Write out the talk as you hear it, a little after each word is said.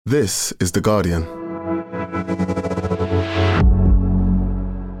This is The Guardian.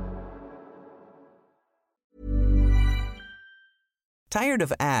 Tired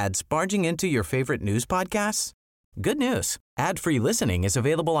of ads barging into your favorite news podcasts? Good news. Ad-free listening is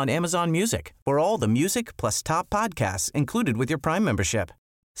available on Amazon Music for all the music plus top podcasts included with your Prime membership.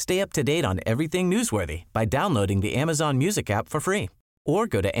 Stay up to date on everything newsworthy by downloading the Amazon Music app for free or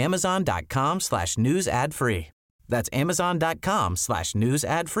go to amazon.com/news ad free. That's amazon.com/news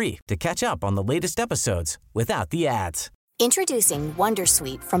ad free to catch up on the latest episodes without the ads. Introducing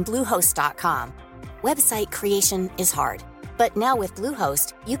Wondersuite from Bluehost.com. Website creation is hard. But now with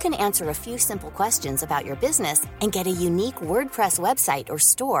Bluehost, you can answer a few simple questions about your business and get a unique WordPress website or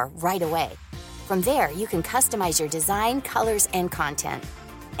store right away. From there, you can customize your design, colors, and content.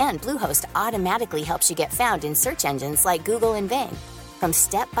 And Bluehost automatically helps you get found in search engines like Google and Bing. From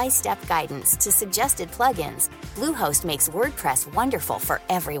step-by-step guidance to suggested plugins, Bluehost makes WordPress wonderful for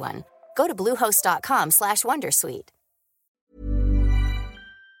everyone. Go to bluehost.com/wondersuite.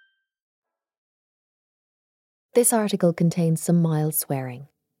 This article contains some mild swearing.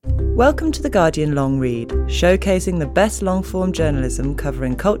 Welcome to The Guardian Long Read, showcasing the best long-form journalism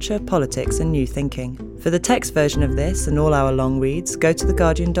covering culture, politics and new thinking. For the text version of this and all our long reads, go to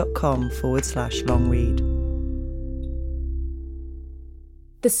theguardian.com/long read.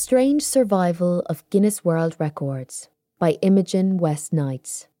 The Strange Survival of Guinness World Records by Imogen West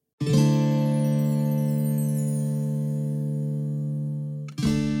Knights.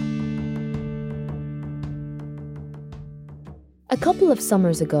 A couple of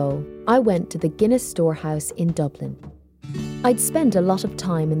summers ago, I went to the Guinness Storehouse in Dublin. I'd spent a lot of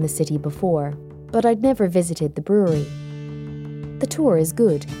time in the city before, but I'd never visited the brewery. The tour is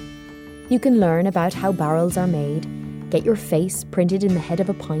good. You can learn about how barrels are made, get your face printed in the head of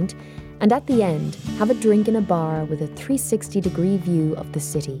a pint, and at the end, have a drink in a bar with a 360-degree view of the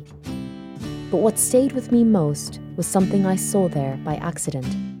city. But what stayed with me most was something I saw there by accident.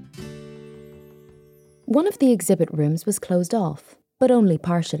 One of the exhibit rooms was closed off, but only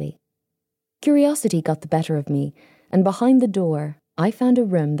partially. Curiosity got the better of me, and behind the door, I found a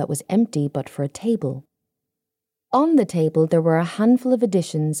room that was empty but for a table. On the table, there were a handful of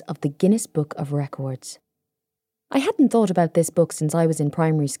editions of the Guinness Book of Records. I hadn't thought about this book since I was in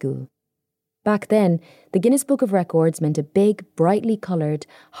primary school. Back then, the Guinness Book of Records meant a big, brightly coloured,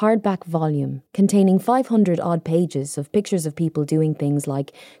 hardback volume containing 500-odd pages of pictures of people doing things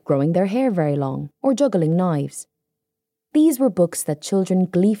like growing their hair very long or juggling knives. These were books that children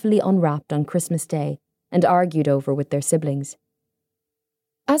gleefully unwrapped on Christmas Day and argued over with their siblings.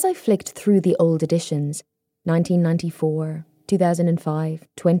 As I flicked through the old editions, 1994, 2005,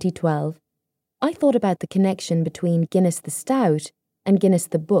 2012, I thought about the connection between Guinness the Stout and Guinness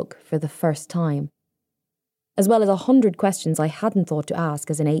the Book for the first time, as well as 100 questions I hadn't thought to ask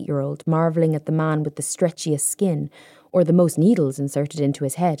as an 8-year-old, marvelling at the man with the stretchiest skin or the most needles inserted into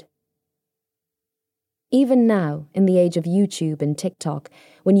his head. Even now, in the age of YouTube and TikTok,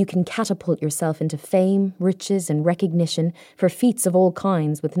 when you can catapult yourself into fame, riches and recognition for feats of all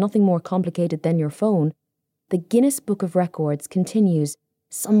kinds with nothing more complicated than your phone, the Guinness Book of Records continues,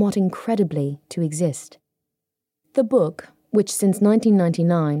 somewhat incredibly, to exist. The book, which since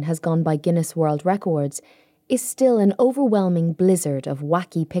 1999 has gone by Guinness World Records, is still an overwhelming blizzard of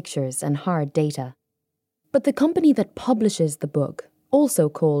wacky pictures and hard data. But the company that publishes the book, also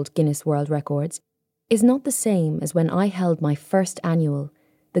called Guinness World Records, is not the same as when I held my first annual,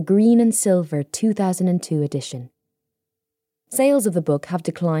 the green and silver 2002 edition. Sales of the book have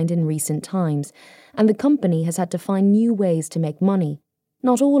declined in recent times, and the company has had to find new ways to make money,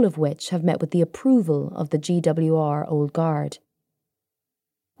 not all of which have met with the approval of the GWR Old Guard.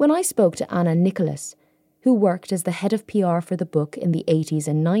 When I spoke to Anna Nicholas, who worked as the head of PR for the book in the 80s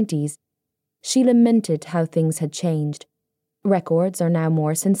and 90s, she lamented how things had changed. Records are now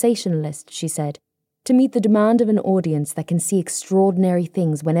more sensationalist, she said, to meet the demand of an audience that can see extraordinary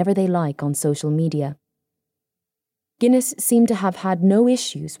things whenever they like on social media. Guinness seemed to have had no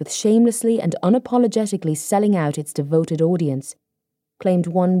issues with shamelessly and unapologetically selling out its devoted audience, claimed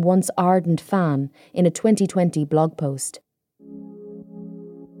one once ardent fan in a 2020 blog post.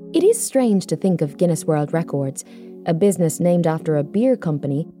 It is strange to think of Guinness World Records, a business named after a beer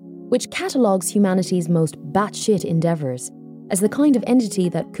company, which catalogues humanity's most batshit endeavours, as the kind of entity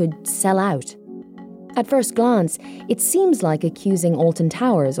that could sell out. At first glance, it seems like accusing Alton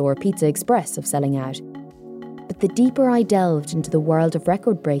Towers or Pizza Express of selling out. But the deeper I delved into the world of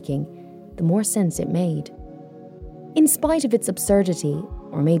record breaking, the more sense it made. In spite of its absurdity,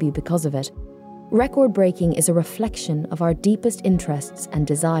 or maybe because of it, record breaking is a reflection of our deepest interests and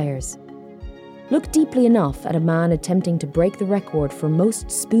desires. Look deeply enough at a man attempting to break the record for most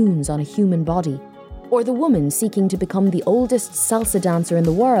spoons on a human body, or the woman seeking to become the oldest salsa dancer in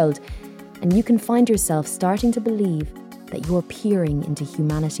the world, and you can find yourself starting to believe that you're peering into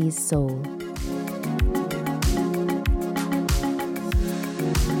humanity's soul.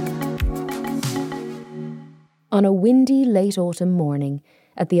 On a windy late autumn morning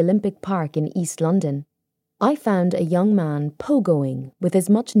at the Olympic Park in East London, I found a young man pogoing with as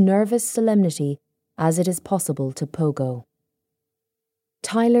much nervous solemnity as it is possible to pogo.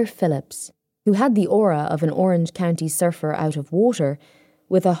 Tyler Phillips, who had the aura of an Orange County surfer out of water,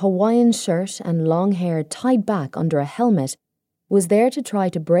 with a Hawaiian shirt and long hair tied back under a helmet, was there to try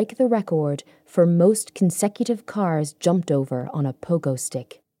to break the record for most consecutive cars jumped over on a pogo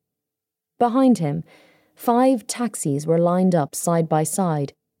stick. Behind him, 5 taxis were lined up side by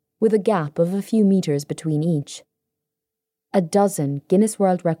side, with a gap of a few meters between each. A dozen Guinness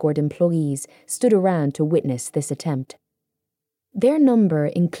World Record employees stood around to witness this attempt. Their number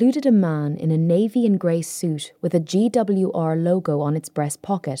included a man in a navy and grey suit with a GWR logo on its breast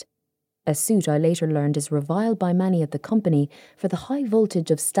pocket, a suit I later learned is reviled by many at the company for the high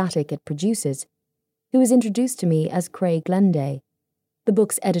voltage of static it produces, who was introduced to me as Craig Glenday, the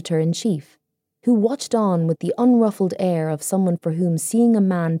book's editor-in-chief, who watched on with the unruffled air of someone for whom seeing a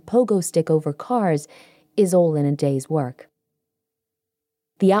man pogo stick over cars is all in a day's work.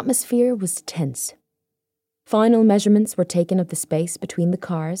 The atmosphere was tense. Final measurements were taken of the space between the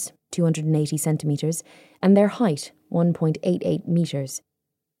cars, 280 centimetres, and their height, 1.88 metres.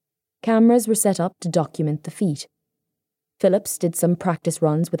 Cameras were set up to document the feat. Phillips did some practice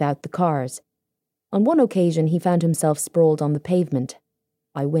runs without the cars. On one occasion he found himself sprawled on the pavement.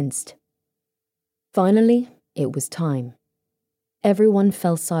 I winced. Finally, it was time. Everyone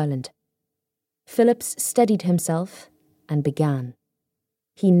fell silent. Phillips steadied himself and began.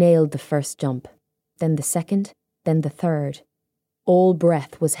 He nailed the first jump, then the second, then the third. All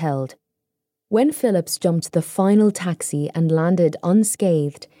breath was held. When Phillips jumped the final taxi and landed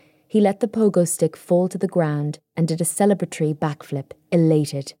unscathed, he let the pogo stick fall to the ground and did a celebratory backflip,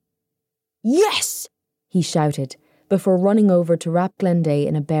 elated. "Yes!" he shouted, before running over to wrap Glenday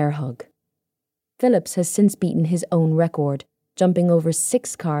in a bear hug. Phillips has since beaten his own record, jumping over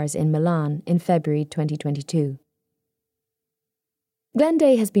 6 cars in Milan in February 2022.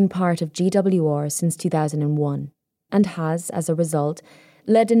 Glenday has been part of GWR since 2001 and has, as a result,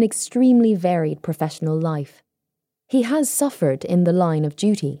 led an extremely varied professional life. He has suffered in the line of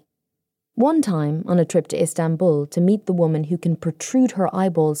duty. One time, on a trip to Istanbul to meet the woman who can protrude her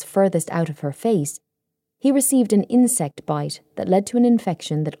eyeballs furthest out of her face, he received an insect bite that led to an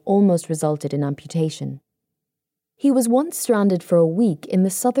infection that almost resulted in amputation. He was once stranded for a week in the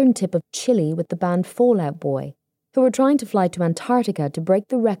southern tip of Chile with the band Fall Out Boy, who were trying to fly to Antarctica to break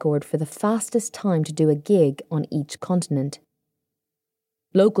the record for the fastest time to do a gig on each continent.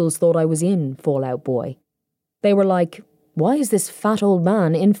 Locals thought I was in Fall Out Boy. They were like, "Why is this fat old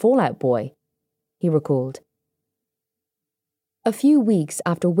man in Fall Out Boy?" he recalled. A few weeks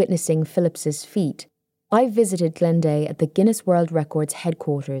after witnessing Phillips's feat, I visited Glenday at the Guinness World Records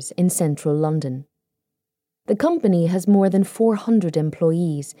headquarters in central London. The company has more than 400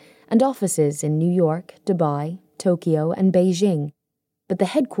 employees and offices in New York, Dubai, Tokyo and Beijing, but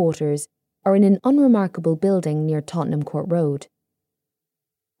the headquarters are in an unremarkable building near Tottenham Court Road.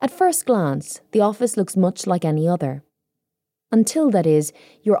 At first glance, the office looks much like any other. Until, that is,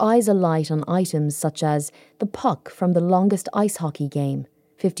 your eyes alight on items such as the puck from the longest ice hockey game,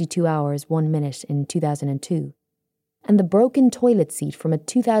 52 hours, 1 minute in 2002, and the broken toilet seat from a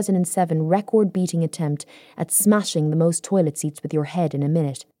 2007 record-beating attempt at smashing the most toilet seats with your head in a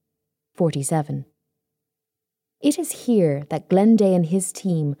minute, 47. It is here that Glenday and his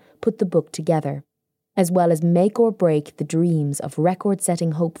team put the book together, as well as make or break the dreams of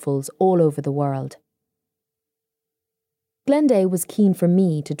record-setting hopefuls all over the world. Glenday was keen for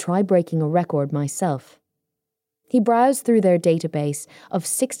me to try breaking a record myself. He browsed through their database of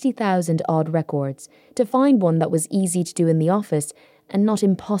 60,000 odd records to find one that was easy to do in the office and not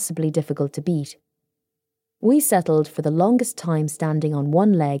impossibly difficult to beat. We settled for the longest time standing on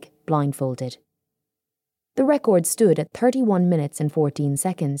one leg, blindfolded. The record stood at 31 minutes and 14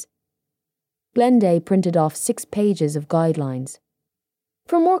 seconds. Glenday printed off 6 pages of guidelines.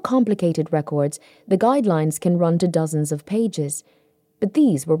 For more complicated records, the guidelines can run to dozens of pages, but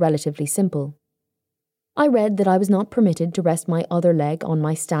these were relatively simple. I read that I was not permitted to rest my other leg on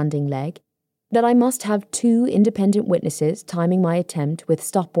my standing leg, that I must have 2 independent witnesses timing my attempt with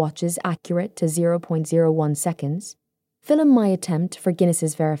stopwatches accurate to 0.01 seconds, film my attempt for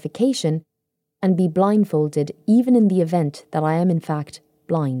Guinness's verification, and be blindfolded even in the event that I am in fact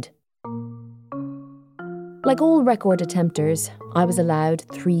blind. Like all record attempters, I was allowed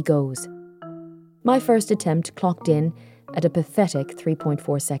 3 goes. My first attempt clocked in at a pathetic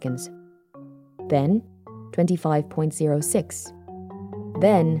 3.4 seconds. Then 25.06.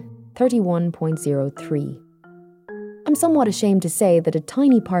 Then 31.03. I'm somewhat ashamed to say that a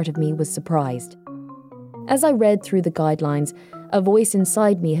tiny part of me was surprised. As I read through the guidelines, a voice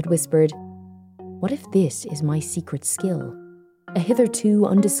inside me had whispered, "What if this is my secret skill? A hitherto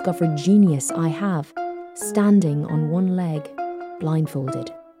undiscovered genius I have, standing on one leg,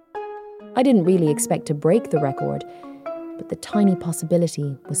 blindfolded." I didn't really expect to break the record, but the tiny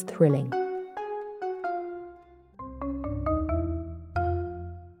possibility was thrilling.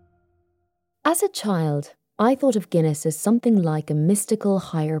 As a child, I thought of Guinness as something like a mystical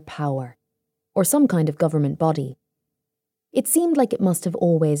higher power, or some kind of government body. It seemed like it must have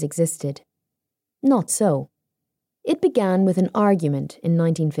always existed. Not so. It began with an argument in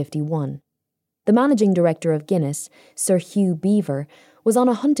 1951. The managing director of Guinness, Sir Hugh Beaver, was on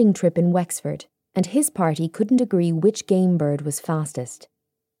a hunting trip in Wexford, and his party couldn't agree which game bird was fastest.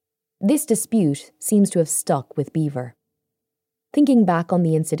 This dispute seems to have stuck with Beaver. Thinking back on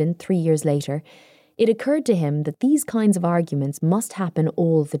the incident 3 years later, it occurred to him that these kinds of arguments must happen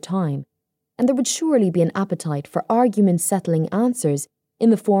all the time, and there would surely be an appetite for argument-settling answers in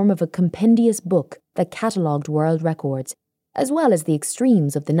the form of a compendious book that catalogued world records, as well as the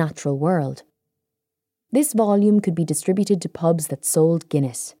extremes of the natural world. This volume could be distributed to pubs that sold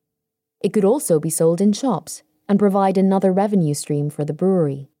Guinness. It could also be sold in shops and provide another revenue stream for the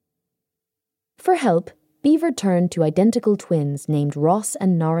brewery. For help, Beaver turned to identical twins named Ross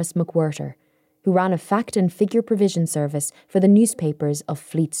and Norris McWhirter, who ran a fact and figure provision service for the newspapers of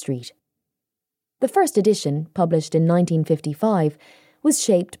Fleet Street. The first edition, published in 1955, was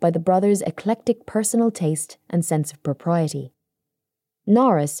shaped by the brothers' eclectic personal taste and sense of propriety.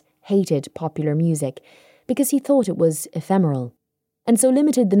 Norris hated popular music because he thought it was ephemeral, and so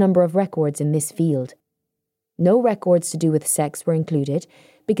limited the number of records in this field. No records to do with sex were included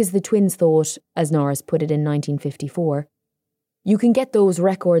because the twins thought, as Norris put it in 1954, "You can get those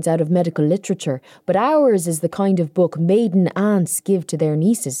records out of medical literature, but ours is the kind of book maiden aunts give to their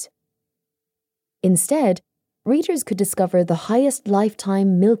nieces." Instead, readers could discover the highest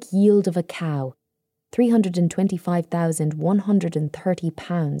lifetime milk yield of a cow, 325,130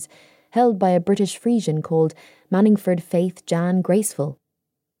 pounds, held by a British Frisian called Manningford Faith Jan Graceful.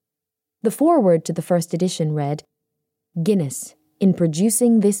 The foreword to the first edition read, "Guinness, in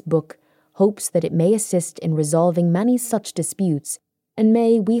producing this book, hopes that it may assist in resolving many such disputes, and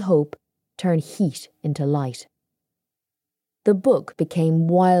may, we hope, turn heat into light." The book became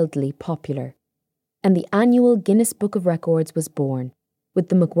wildly popular, and the annual Guinness Book of Records was born, with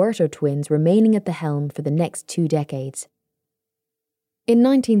the McWhirter twins remaining at the helm for the next 2 decades. In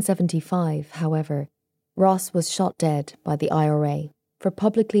 1975, however, Ross was shot dead by the IRA for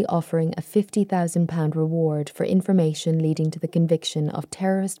publicly offering a £50,000 reward for information leading to the conviction of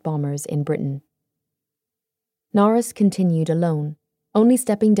terrorist bombers in Britain. Norris continued alone, only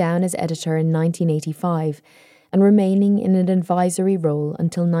stepping down as editor in 1985 and remaining in an advisory role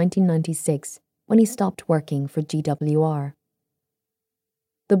until 1996, when he stopped working for GWR.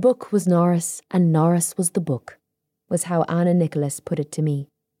 "The book was Norris, and Norris was the book," was how Anna Nicholas put it to me.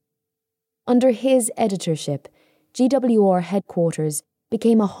 Under his editorship, GWR headquarters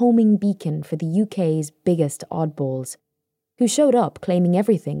became a homing beacon for the UK's biggest oddballs, who showed up claiming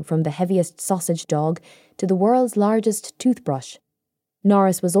everything from the heaviest sausage dog to the world's largest toothbrush.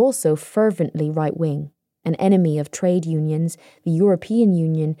 Norris was also fervently right-wing, an enemy of trade unions, the European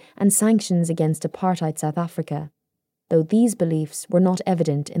Union, and sanctions against apartheid South Africa, though these beliefs were not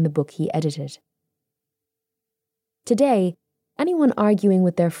evident in the book he edited. Today, anyone arguing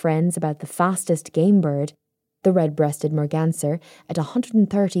with their friends about the fastest game bird, the red-breasted merganser, at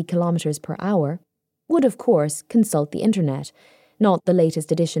 130 kilometres per hour, would of course consult the internet, not the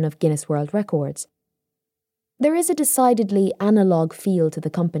latest edition of Guinness World Records. There is a decidedly analogue feel to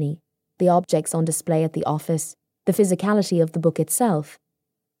the company, the objects on display at the office, the physicality of the book itself.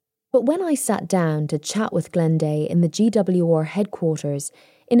 But when I sat down to chat with Glenday in the GWR headquarters,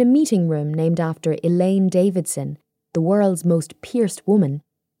 in a meeting room named after Elaine Davidson, the world's most pierced woman,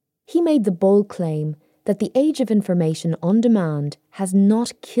 he made the bold claim that the age of information on demand has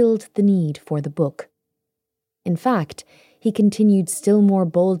not killed the need for the book. In fact, he continued still more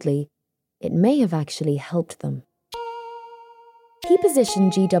boldly, it may have actually helped them. He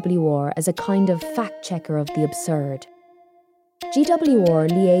positioned GWR as a kind of fact-checker of the absurd. GWR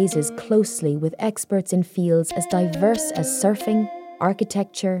liaises closely with experts in fields as diverse as surfing,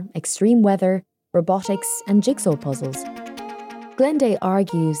 architecture, extreme weather, robotics, and jigsaw puzzles. Glenday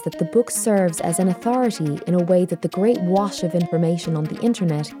argues that the book serves as an authority in a way that the great wash of information on the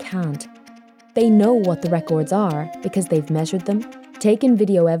internet can't. They know what the records are because they've measured them, taken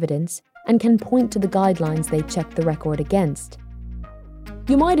video evidence, and can point to the guidelines they checked the record against.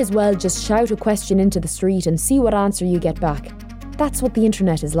 You might as well just shout a question into the street and see what answer you get back. That's what the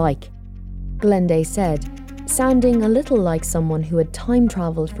internet is like, Glenday said, sounding a little like someone who had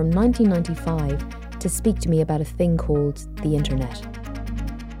time-travelled from 1995 to speak to me about a thing called the internet.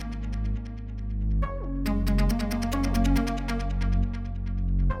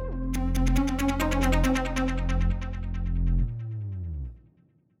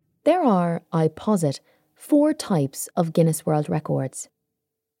 There are, I posit, 4 types of Guinness World Records.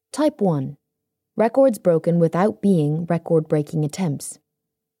 Type 1. Records broken without being record-breaking attempts.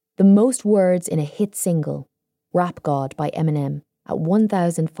 The most words in a hit single, Rap God by Eminem, at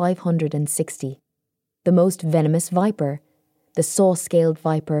 1,560. The most venomous viper, the saw-scaled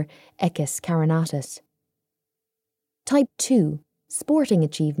viper Echis carinatus. Type 2. Sporting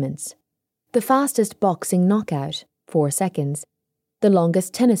achievements. The fastest boxing knockout, 4 seconds. The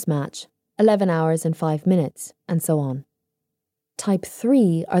longest tennis match, 11 hours and 5 minutes, and so on. Type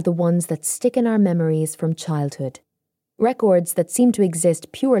 3 are the ones that stick in our memories from childhood. Records that seem to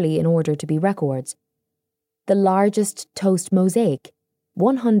exist purely in order to be records. The largest toast mosaic,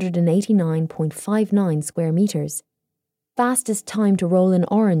 189.59 square metres. Fastest time to roll an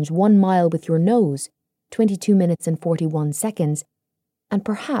orange 1 mile with your nose, 22 minutes and 41 seconds. And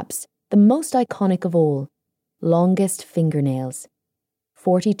perhaps the most iconic of all, longest fingernails,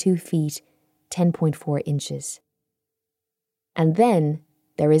 42 feet, 10.4 inches. And then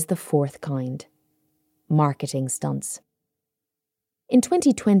there is the 4th kind, marketing stunts. In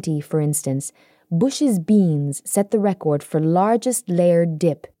 2020, for instance, Bush's Beans set the record for largest layered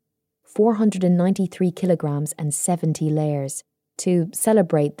dip, 493 kilograms and 70 layers, to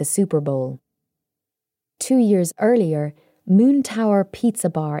celebrate the Super Bowl. 2 years earlier, Moon Tower Pizza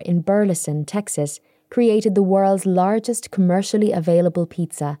Bar in Burleson, Texas, created the world's largest commercially available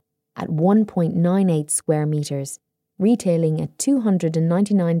pizza at 1.98 square metres, retailing at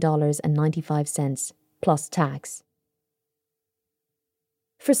 $299.95, plus tax.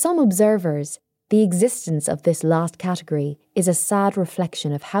 For some observers, the existence of this last category is a sad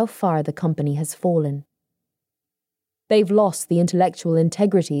reflection of how far the company has fallen. They've lost the intellectual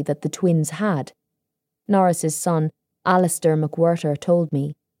integrity that the twins had, Norris's son, Alistair McWhirter, told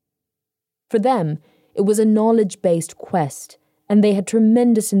me. For them, it was a knowledge-based quest, and they had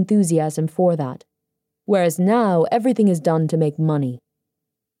tremendous enthusiasm for that, whereas now everything is done to make money.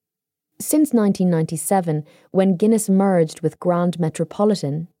 Since 1997, when Guinness merged with Grand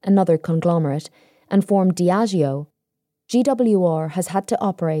Metropolitan, another conglomerate, and formed Diageo, GWR has had to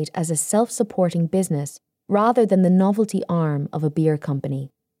operate as a self-supporting business rather than the novelty arm of a beer company.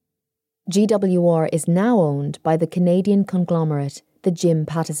 GWR is now owned by the Canadian conglomerate, the Jim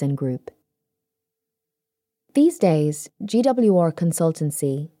Pattison Group. These days, GWR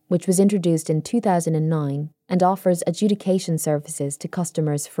Consultancy, which was introduced in 2009 and offers adjudication services to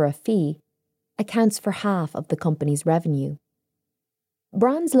customers for a fee, accounts for half of the company's revenue.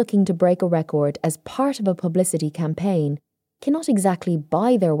 Brands looking to break a record as part of a publicity campaign cannot exactly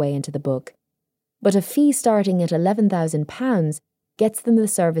buy their way into the book, but a fee starting at £11,000 gets them the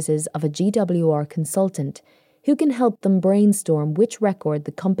services of a GWR consultant who can help them brainstorm which record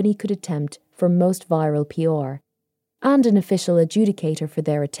the company could attempt for most viral PR, and an official adjudicator for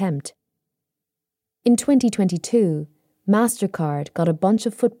their attempt. In 2022, MasterCard got a bunch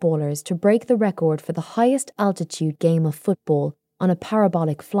of footballers to break the record for the highest altitude game of football on a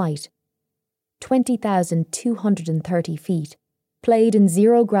parabolic flight, 20,230 feet, played in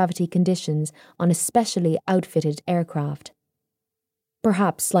zero-gravity conditions on a specially outfitted aircraft.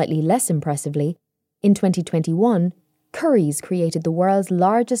 Perhaps slightly less impressively, in 2021, Currys created the world's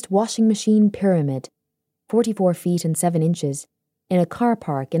largest washing machine pyramid, 44 feet and 7 inches, in a car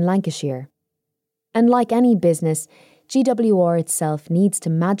park in Lancashire. And like any business, GWR itself needs to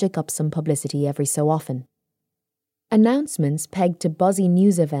magic up some publicity every so often. Announcements pegged to buzzy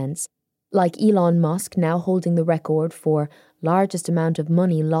news events, like Elon Musk now holding the record for largest amount of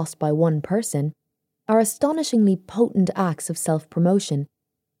money lost by one person, are astonishingly potent acts of self-promotion,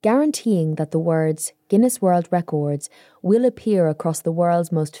 guaranteeing that the words Guinness World Records will appear across the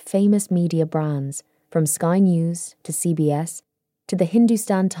world's most famous media brands, from Sky News to CBS, to the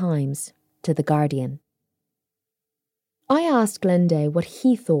Hindustan Times, to The Guardian. I asked Glenday what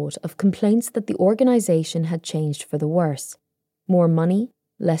he thought of complaints that the organisation had changed for the worse. More money,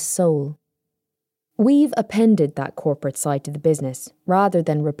 less soul. We've appended that corporate side to the business, rather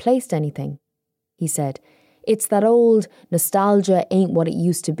than replaced anything, he said, It's that old nostalgia ain't what it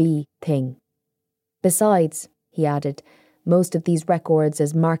used to be thing. Besides, he added, most of these records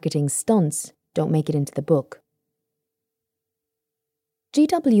as marketing stunts don't make it into the book.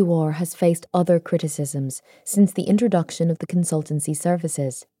 GWR has faced other criticisms since the introduction of the consultancy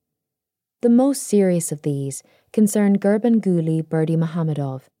services. The most serious of these concern Gurbanguly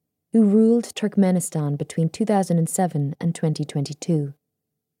Berdimuhamedov, who ruled Turkmenistan between 2007 and 2022.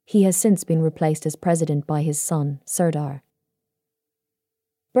 He has since been replaced as president by his son, Serdar.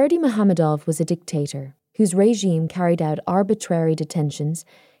 Berdimuhamedov was a dictator whose regime carried out arbitrary detentions,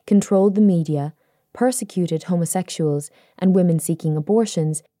 controlled the media, persecuted homosexuals and women seeking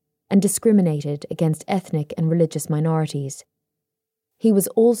abortions, and discriminated against ethnic and religious minorities. He was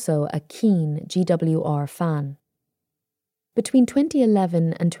also a keen GWR fan. Between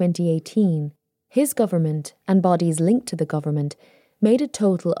 2011 and 2018, his government and bodies linked to the government made a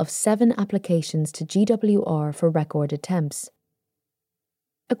total of 7 applications to GWR for record attempts.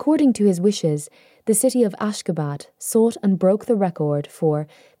 According to his wishes, the city of Ashgabat sought and broke the record for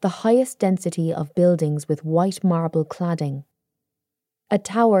the highest density of buildings with white marble cladding. A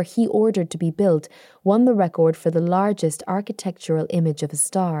tower he ordered to be built won the record for the largest architectural image of a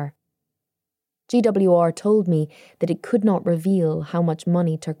star. GWR told me that it could not reveal how much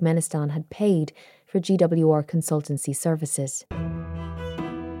money Turkmenistan had paid for GWR consultancy services.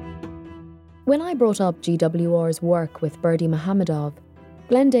 When I brought up GWR's work with Berdimuhamedov,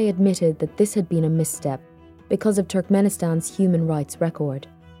 Glenday admitted that this had been a misstep because of Turkmenistan's human rights record.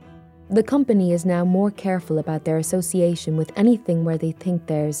 The company is now more careful about their association with anything where they think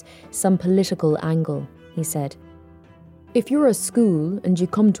there's some political angle, he said. If you're a school and you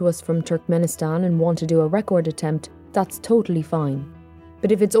come to us from Turkmenistan and want to do a record attempt, that's totally fine.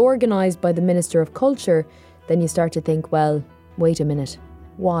 But if it's organised by the Minister of Culture, then you start to think, well, wait a minute,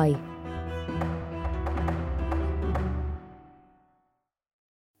 why?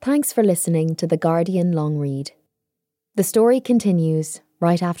 Thanks for listening to The Guardian Long Read. The story continues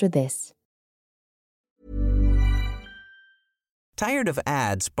right after this. Tired of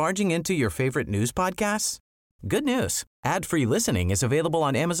ads barging into your favorite news podcasts? Good news. Ad-free listening is available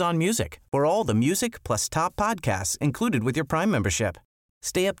on Amazon Music for all the music plus top podcasts included with your Prime membership.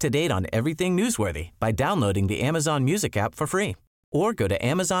 Stay up to date on everything newsworthy by downloading the Amazon Music app for free or go to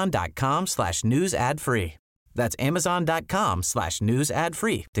amazon.com/news ad free. That's amazon.com/news ad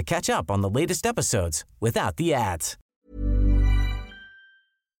free to catch up on the latest episodes without the ads.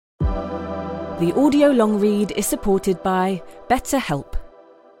 The audio long read is supported by BetterHelp.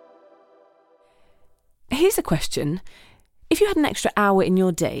 Here's a question. If you had an extra hour in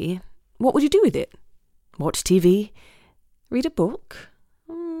your day, what would you do with it? Watch TV? Read a book?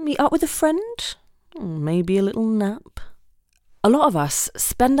 Meet up with a friend? Maybe a little nap? A lot of us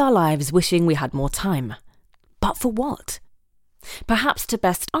spend our lives wishing we had more time. But for what? Perhaps to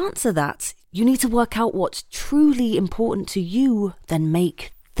best answer that, you need to work out what's truly important to you, then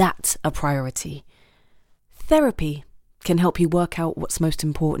make that a priority. Therapy can help you work out what's most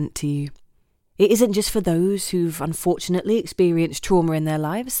important to you. It isn't just for those who've unfortunately experienced trauma in their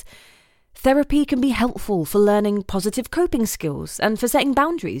lives. Therapy can be helpful for learning positive coping skills and for setting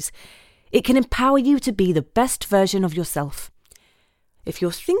boundaries. It can empower you to be the best version of yourself. If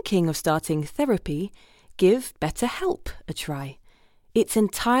you're thinking of starting therapy, give BetterHelp a try. It's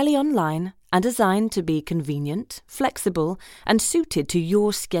entirely online and designed to be convenient, flexible, and suited to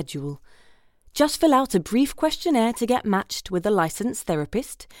your schedule. Just fill out a brief questionnaire to get matched with a licensed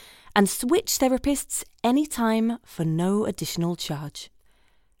therapist and switch therapists anytime for no additional charge.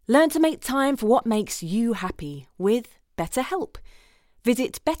 Learn to make time for what makes you happy with BetterHelp.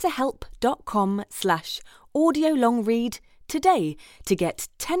 Visit betterhelp.com/audiolongread today to get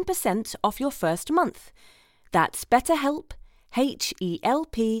 10% off your first month. That's BetterHelp,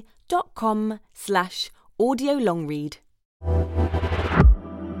 HELP.com/audiolongread.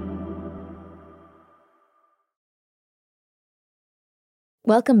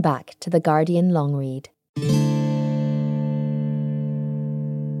 Welcome back to The Guardian Long Read.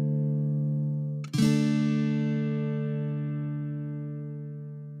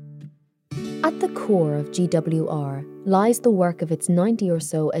 At the core of GWR lies the work of its 90 or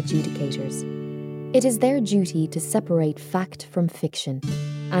so adjudicators. It is their duty to separate fact from fiction,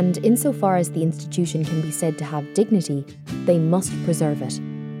 and insofar as the institution can be said to have dignity, they must preserve it.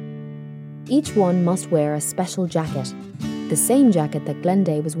 Each one must wear a special jacket, the same jacket that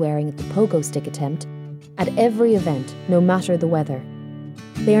Glenday was wearing at the pogo stick attempt, at every event, no matter the weather.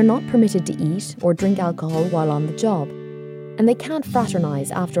 They are not permitted to eat or drink alcohol while on the job, and they can't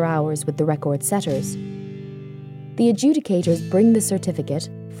fraternise after hours with the record setters. The adjudicators bring the certificate,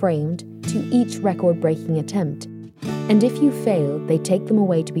 framed, to each record-breaking attempt, and if you fail, they take them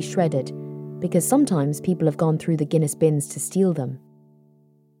away to be shredded, because sometimes people have gone through the Guinness bins to steal them.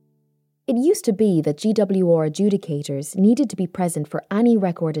 It used to be that GWR adjudicators needed to be present for any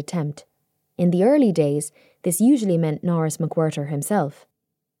record attempt. In the early days, this usually meant Norris McWhirter himself.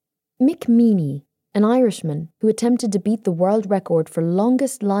 Mick Meaney, an Irishman who attempted to beat the world record for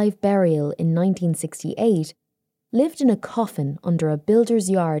longest live burial in 1968, lived in a coffin under a builder's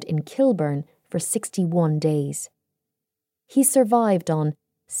yard in Kilburn for 61 days. He survived on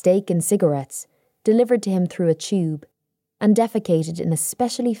steak and cigarettes, delivered to him through a tube, and defecated in a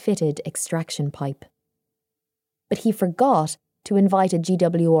specially fitted extraction pipe. But he forgot to invite a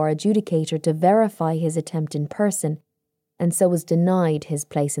GWR adjudicator to verify his attempt in person, and so was denied his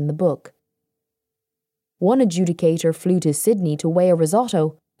place in the book. One adjudicator flew to Sydney to weigh a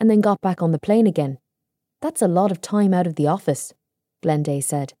risotto and then got back on the plane again. That's a lot of time out of the office, Glenday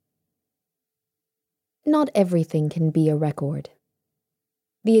said. Not everything can be a record.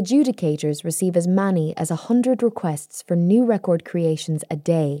 The adjudicators receive as many as 100 requests for new record creations a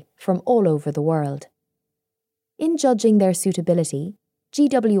day from all over the world. In judging their suitability,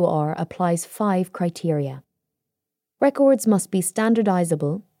 GWR applies 5 criteria. Records must be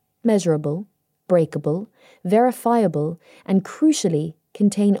standardizable, measurable, breakable, verifiable, and crucially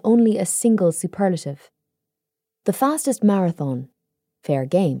contain only a single superlative. The fastest marathon, fair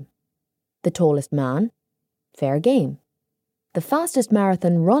game. The tallest man, fair game. The fastest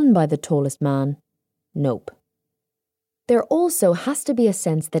marathon run by the tallest man, nope. There also has to be a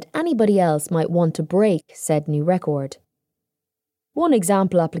sense that anybody else might want to break said new record. One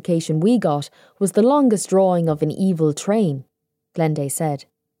example application we got was the longest drawing of an evil train, Glenday said.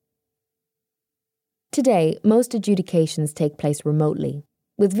 Today, most adjudications take place remotely,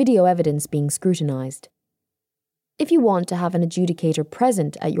 with video evidence being scrutinised. If you want to have an adjudicator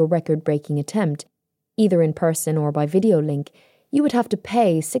present at your record-breaking attempt, either in person or by video link, you would have to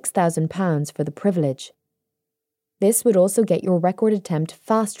pay £6,000 for the privilege. This would also get your record attempt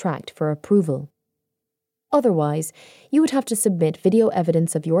fast-tracked for approval. Otherwise, you would have to submit video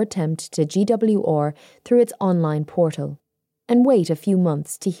evidence of your attempt to GWR through its online portal, and wait a few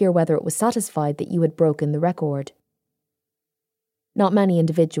months to hear whether it was satisfied that you had broken the record. Not many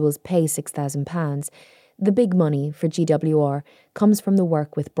individuals pay £6,000. The big money for GWR comes from the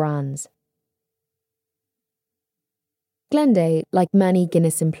work with brands. Glenday, like many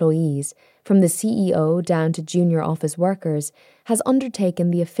Guinness employees, from the CEO down to junior office workers, has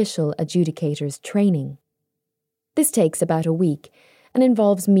undertaken the official adjudicators training. This takes about a week and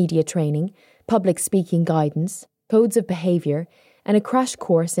involves media training, public speaking guidance, codes of behaviour, and a crash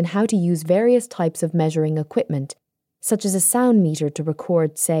course in how to use various types of measuring equipment, such as a sound meter to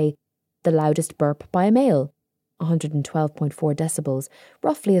record, say, the loudest burp by a male, 112.4 decibels,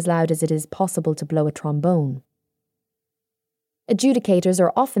 roughly as loud as it is possible to blow a trombone. Adjudicators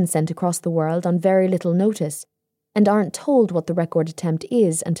are often sent across the world on very little notice, and aren't told what the record attempt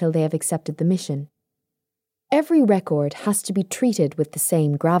is until they have accepted the mission. Every record has to be treated with the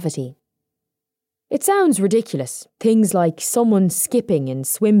same gravity. It sounds ridiculous, things like someone skipping in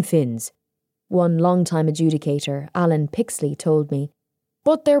swim fins, one long-time adjudicator, Alan Pixley, told me.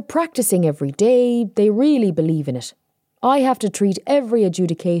 But they're practicing every day, they really believe in it. I have to treat every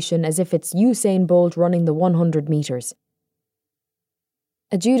adjudication as if it's Usain Bolt running the 100 metres.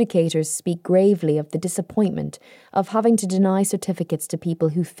 Adjudicators speak gravely of the disappointment of having to deny certificates to people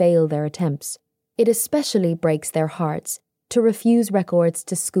who fail their attempts. It especially breaks their hearts to refuse records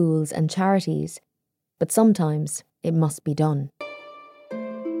to schools and charities, but sometimes it must be done.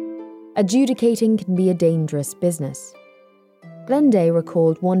 Adjudicating can be a dangerous business. Glenday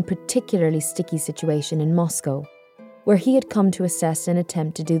recalled one particularly sticky situation in Moscow, where he had come to assess an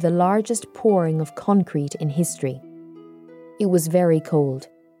attempt to do the largest pouring of concrete in history. It was very cold.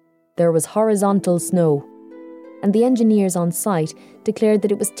 There was horizontal snow, and the engineers on site declared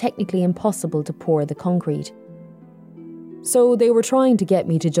that it was technically impossible to pour the concrete. So they were trying to get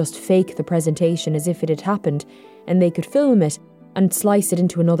me to just fake the presentation as if it had happened, and they could film it and slice it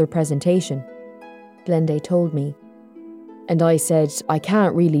into another presentation, Glenday told me. And I said, I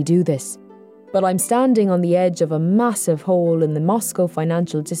can't really do this, but I'm standing on the edge of a massive hole in the Moscow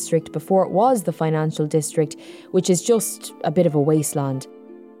financial district before it was the financial district, which is just a bit of a wasteland.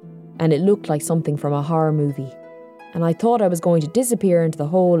 And it looked like something from a horror movie. And I thought I was going to disappear into the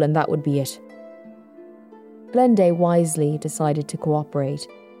hole and that would be it. Glenday wisely decided to cooperate.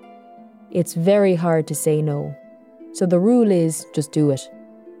 It's very hard to say no. So the rule is just do it.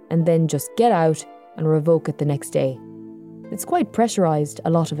 And then just get out and revoke it the next day. It's quite pressurised, a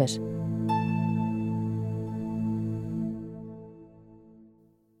lot of it.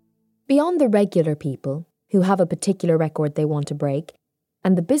 Beyond the regular people who have a particular record they want to break,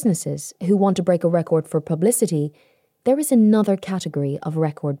 and the businesses who want to break a record for publicity, there is another category of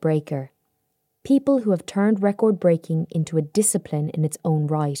record breaker. People who have turned record breaking into a discipline in its own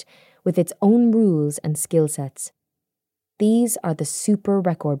right, with its own rules and skill sets. These are the super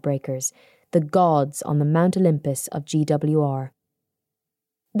record breakers, the gods on the Mount Olympus of GWR.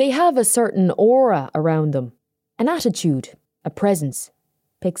 They have a certain aura around them, an attitude, a presence,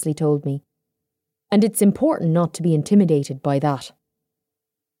 Pixley told me. And it's important not to be intimidated by that.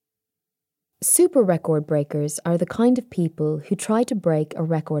 Super record breakers are the kind of people who try to break a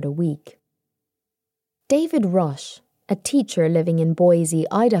record a week. David Rush, a teacher living in Boise,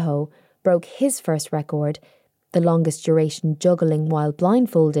 Idaho, broke his first record, the longest duration juggling while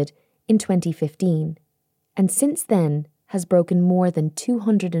blindfolded, in 2015, and since then has broken more than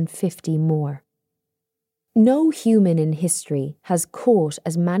 250 more. No human in history has caught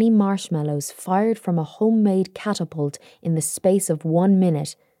as many marshmallows fired from a homemade catapult in the space of 1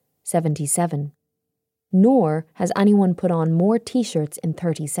 minute, 77. Nor has anyone put on more t-shirts in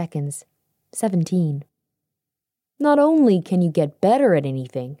 30 seconds, 17. Not only can you get better at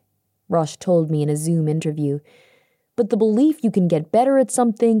anything, Rush told me in a Zoom interview, but the belief you can get better at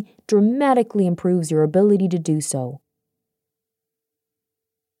something dramatically improves your ability to do so.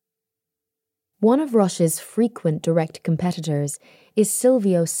 One of Rush's frequent direct competitors is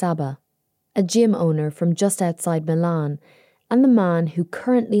Silvio Saba, a gym owner from just outside Milan, and the man who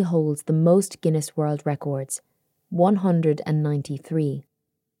currently holds the most Guinness World Records, 193.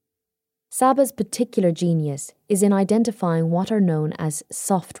 Saba's particular genius is in identifying what are known as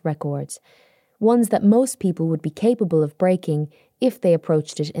soft records, ones that most people would be capable of breaking if they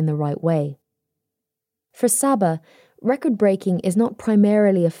approached it in the right way. For Saba, record breaking is not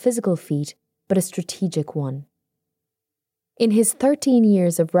primarily a physical feat, but a strategic one. In his 13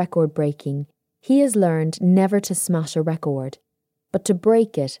 years of record breaking, he has learned never to smash a record, but to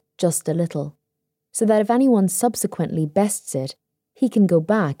break it just a little, so that if anyone subsequently bests it, he can go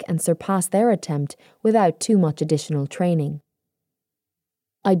back and surpass their attempt without too much additional training.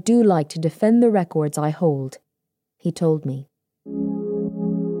 I do like to defend the records I hold, he told me.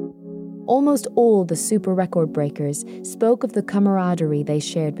 Almost all the super record breakers spoke of the camaraderie they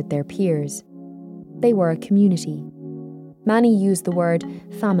shared with their peers. They were a community. Many used the word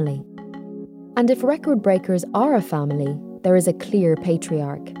family. And if record breakers are a family, there is a clear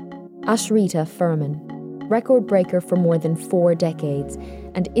patriarch, Ashrita Furman, record breaker for more than 4 decades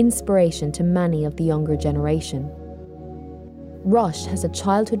and inspiration to many of the younger generation. Rush has a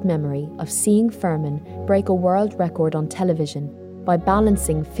childhood memory of seeing Furman break a world record on television by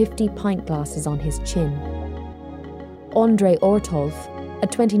balancing 50 pint glasses on his chin. André Ortolf, a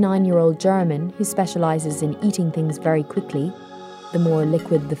 29-year-old German who specialises in eating things very quickly, the more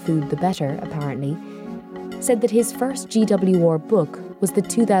liquid the food the better, apparently, said that his first GWR book was the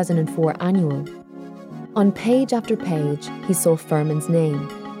 2004 annual. On page after page, he saw Furman's name.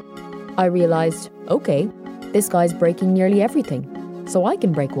 I realised, okay, this guy's breaking nearly everything, so I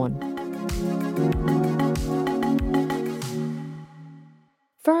can break one.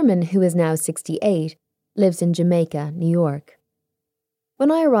 Furman, who is now 68, lives in Jamaica, New York. When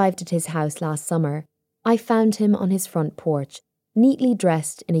I arrived at his house last summer, I found him on his front porch, neatly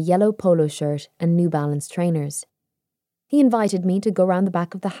dressed in a yellow polo shirt and New Balance trainers. He invited me to go round the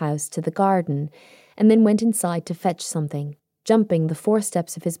back of the house to the garden, and then went inside to fetch something, jumping the 4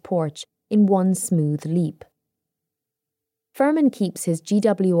 steps of his porch in one smooth leap. Furman keeps his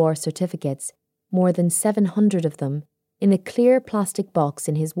GWR certificates, more than 700 of them, in a clear plastic box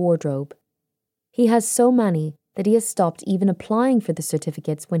in his wardrobe. He has so many that he has stopped even applying for the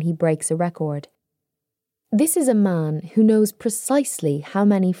certificates when he breaks a record. This is a man who knows precisely how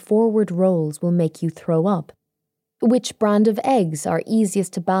many forward rolls will make you throw up, which brand of eggs are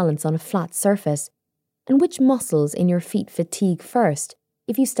easiest to balance on a flat surface, and which muscles in your feet fatigue first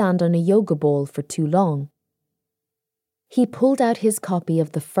if you stand on a yoga ball for too long. He pulled out his copy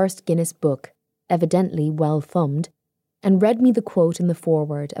of the first Guinness book, evidently well thumbed, and read me the quote in the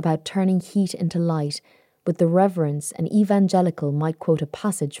foreword about turning heat into light with the reverence an evangelical might quote a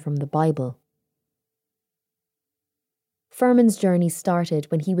passage from the Bible. Furman's journey started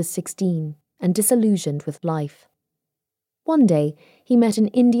when he was 16 and disillusioned with life. One day, he met an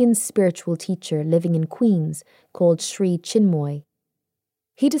Indian spiritual teacher living in Queens called Sri Chinmoy.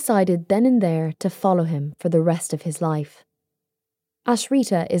 He decided then and there to follow him for the rest of his life.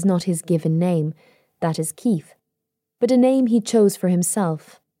 Ashrita is not his given name, that is Keith, but a name he chose for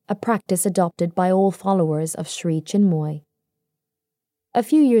himself, a practice adopted by all followers of Sri Chinmoy. A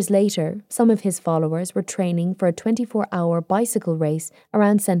few years later, some of his followers were training for a 24-hour bicycle race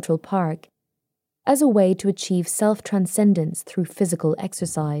around Central Park as a way to achieve self-transcendence through physical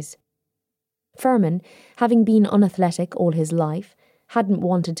exercise. Furman, having been unathletic all his life, hadn't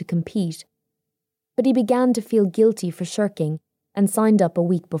wanted to compete, but he began to feel guilty for shirking and signed up a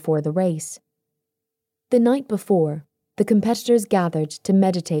week before the race. The night before, the competitors gathered to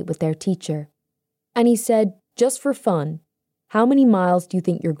meditate with their teacher, and he said, just for fun, how many miles do you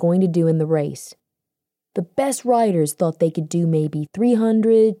think you're going to do in the race? The best riders thought they could do maybe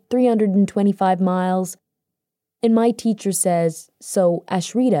 300, 325 miles. And my teacher says, so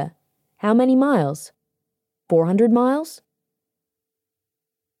Ashrita, how many miles? 400 miles?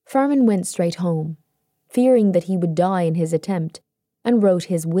 Furman went straight home, fearing that he would die in his attempt, and wrote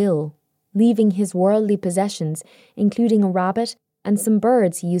his will, leaving his worldly possessions, including a rabbit and some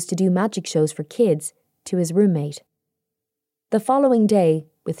birds he used to do magic shows for kids, to his roommate. The following day,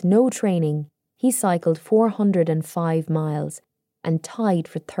 with no training, he cycled 405 miles and tied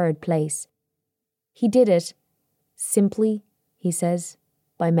for third place. He did it, simply, he says,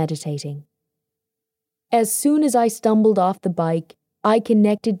 by meditating. As soon as I stumbled off the bike, I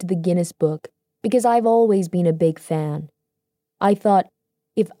connected to the Guinness Book because I've always been a big fan. I thought,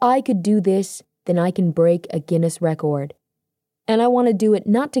 if I could do this, then I can break a Guinness record. And I want to do it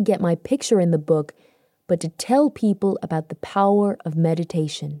not to get my picture in the book, but to tell people about the power of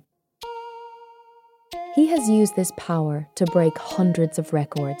meditation. He has used this power to break hundreds of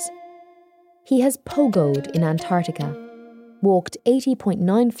records. He has pogoed in Antarctica, walked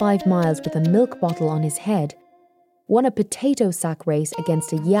 80.95 miles with a milk bottle on his head, won a potato sack race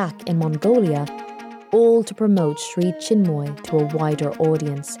against a yak in Mongolia, all to promote Sri Chinmoy to a wider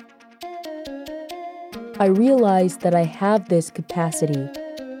audience. I realised that I have this capacity,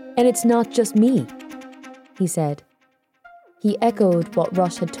 and it's not just me, he said. He echoed what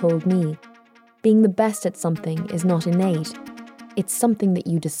Rush had told me. Being the best at something is not innate. It's something that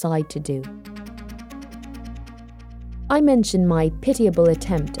you decide to do. I mentioned my pitiable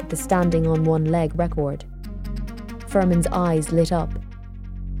attempt at the standing on one leg record. Furman's eyes lit up.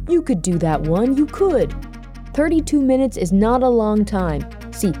 You could do that one, you could. 32 minutes is not a long time.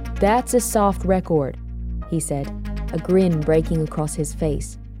 See, that's a soft record, he said, a grin breaking across his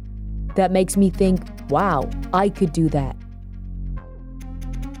face. That makes me think, wow, I could do that.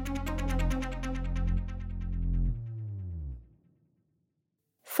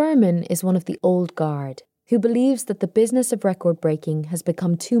 Furman is one of the old guard who believes that the business of record breaking has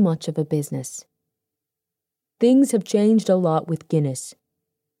become too much of a business. Things have changed a lot with Guinness,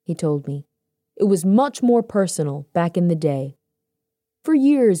 he told me. It was much more personal back in the day. For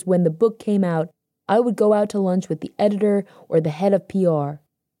years, when the book came out, I would go out to lunch with the editor or the head of PR.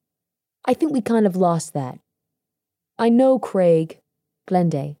 I think we kind of lost that. I know Craig,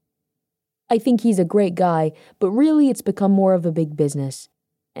 Glenday. I think he's a great guy, but really it's become more of a big business.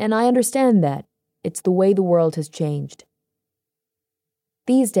 And I understand that. It's the way the world has changed.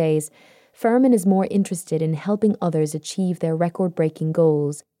 These days, Furman is more interested in helping others achieve their record-breaking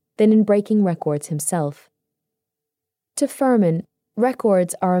goals than in breaking records himself. To Furman,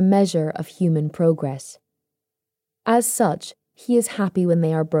 records are a measure of human progress. As such, he is happy when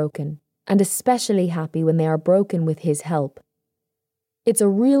they are broken, and especially happy when they are broken with his help. It's a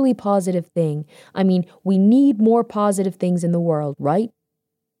really positive thing. I mean, we need more positive things in the world, right?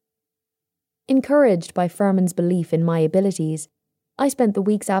 Encouraged by Furman's belief in my abilities, I spent the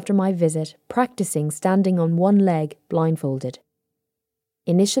weeks after my visit practicing standing on one leg blindfolded.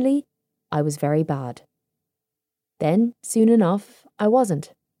 Initially, I was very bad. Then, soon enough, I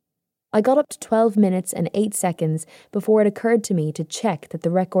wasn't. I got up to 12 minutes and 8 seconds before it occurred to me to check that the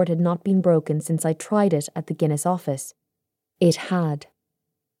record had not been broken since I tried it at the Guinness office. It had.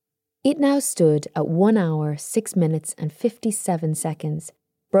 It now stood at 1 hour, 6 minutes and 57 seconds,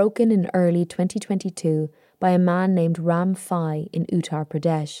 broken in early 2022 by a man named Ram Fai in Uttar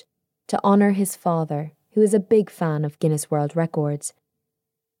Pradesh, to honour his father, who is a big fan of Guinness World Records.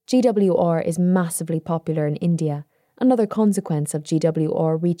 GWR is massively popular in India, another consequence of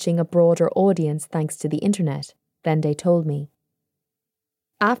GWR reaching a broader audience thanks to the internet, Glenday told me.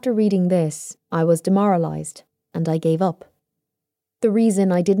 After reading this, I was demoralised, and I gave up. The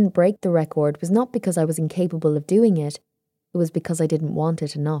reason I didn't break the record was not because I was incapable of doing it, it was because I didn't want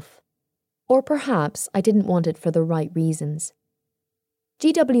it enough. Or perhaps I didn't want it for the right reasons.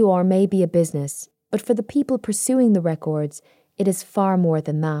 GWR may be a business, but for the people pursuing the records, it is far more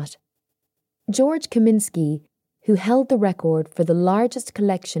than that. George Kaminsky, who held the record for the largest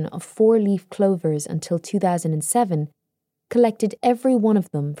collection of four-leaf clovers until 2007, collected every one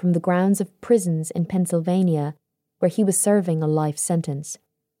of them from the grounds of prisons in Pennsylvania where he was serving a life sentence.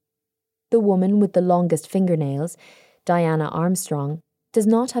 The woman with the longest fingernails, Diana Armstrong, does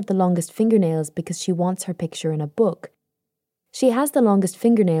not have the longest fingernails because she wants her picture in a book. She has the longest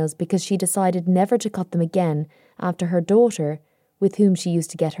fingernails because she decided never to cut them again after her daughter, with whom she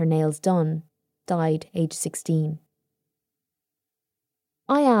used to get her nails done, died aged 16.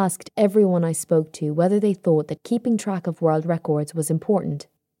 I asked everyone I spoke to whether they thought that keeping track of world records was important.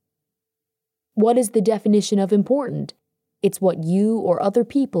 What is the definition of important? It's what you or other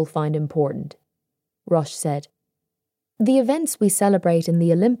people find important, Rush said. The events we celebrate in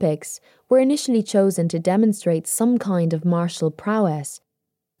the Olympics were initially chosen to demonstrate some kind of martial prowess,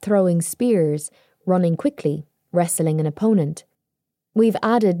 throwing spears, running quickly, wrestling an opponent. We've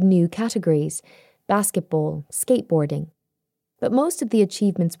added new categories, basketball, skateboarding. But most of the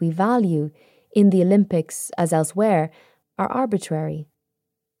achievements we value, in the Olympics as elsewhere, are arbitrary.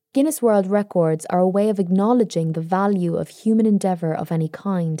 Guinness World Records are a way of acknowledging the value of human endeavour of any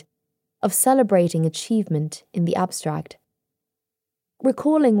kind, of celebrating achievement in the abstract.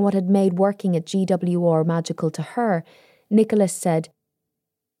 Recalling what had made working at GWR magical to her, Nicholas said,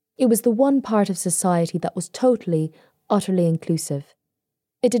 "It was the one part of society that was totally, utterly inclusive.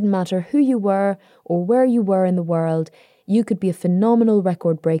 It didn't matter who you were or where you were in the world, you could be a phenomenal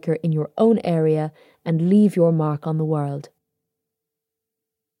record breaker in your own area and leave your mark on the world."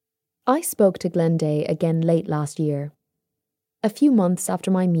 I spoke to Glenday again late last year, a few months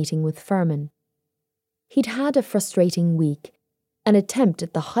after my meeting with Furman. He'd had a frustrating week. An attempt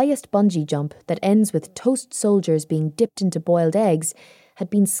at the highest bungee jump that ends with toast soldiers being dipped into boiled eggs had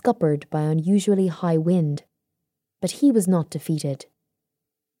been scuppered by unusually high wind. But he was not defeated.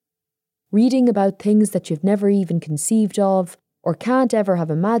 Reading about things that you've never even conceived of or can't ever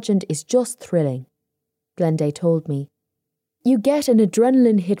have imagined is just thrilling, Glenday told me. You get an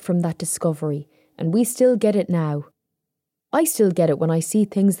adrenaline hit from that discovery, and we still get it now. I still get it when I see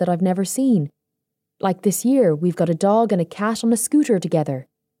things that I've never seen. Like this year, we've got a dog and a cat on a scooter together.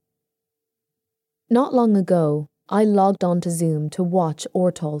 Not long ago, I logged onto Zoom to watch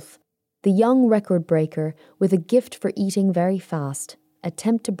Ortolf, the young record breaker with a gift for eating very fast,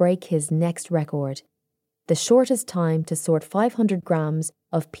 attempt to break his next record, the shortest time to sort 500 grams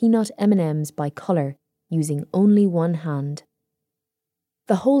of peanut M&Ms by colour using only one hand.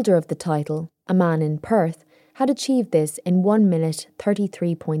 The holder of the title, a man in Perth, had achieved this in 1 minute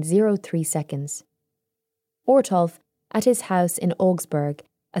 33.03 seconds. Ortolf, at his house in Augsburg,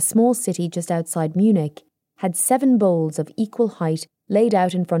 a small city just outside Munich, had 7 bowls of equal height laid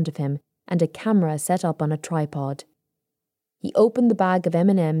out in front of him and a camera set up on a tripod. He opened the bag of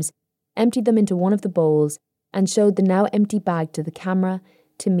M&Ms, emptied them into one of the bowls, and showed the now empty bag to the camera,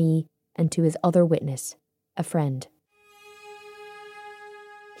 to me, and to his other witness, a friend.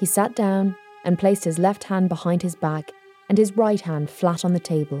 He sat down and placed his left hand behind his back and his right hand flat on the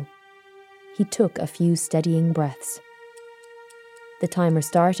table. He took a few steadying breaths. The timer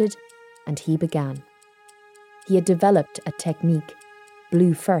started, and he began. He had developed a technique,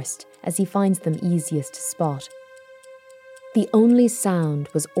 blue first, as he finds them easiest to spot. The only sound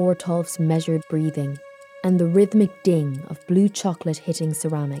was Ortolf's measured breathing and the rhythmic ding of blue chocolate hitting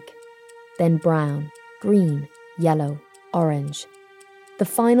ceramic, then brown, green, yellow, orange. The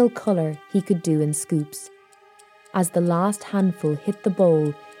final colour he could do in scoops. As the last handful hit the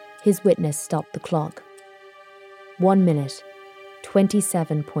bowl, his witness stopped the clock. 1 minute,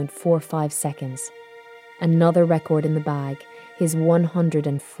 27.45 seconds. Another record in the bag, his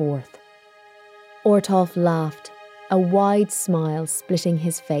 104th. Ortolf laughed, a wide smile splitting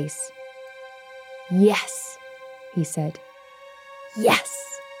his face. "Yes," he said. "Yes."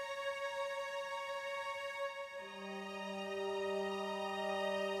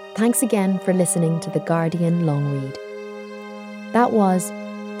 Thanks again for listening to The Guardian Long Read. That was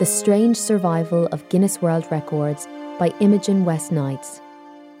The Strange Survival of Guinness World Records by Imogen West Knights,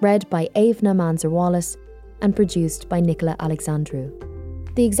 read by Avna Manzer-Wallace and produced by Nicola Alexandru.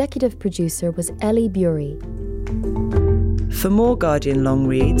 The executive producer was Ellie Bury. For more Guardian long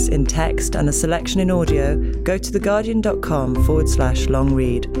reads in text and a selection in audio, go to theguardian.com/long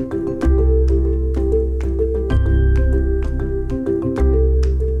read.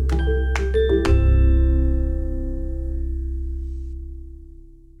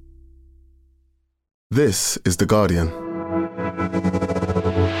 This is The Guardian.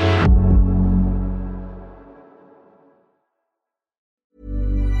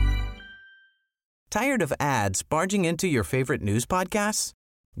 Tired of ads barging into your favorite news podcasts?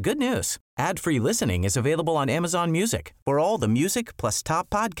 Good news. Ad-free listening is available on Amazon Music for all the music plus top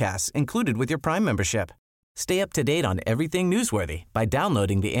podcasts included with your Prime membership. Stay up to date on everything newsworthy by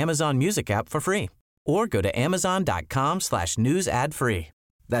downloading the Amazon Music app for free or go to amazon.com/news ad free.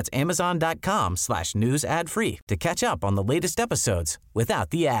 That's amazon.com/news ad free to catch up on the latest episodes without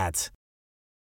the ads.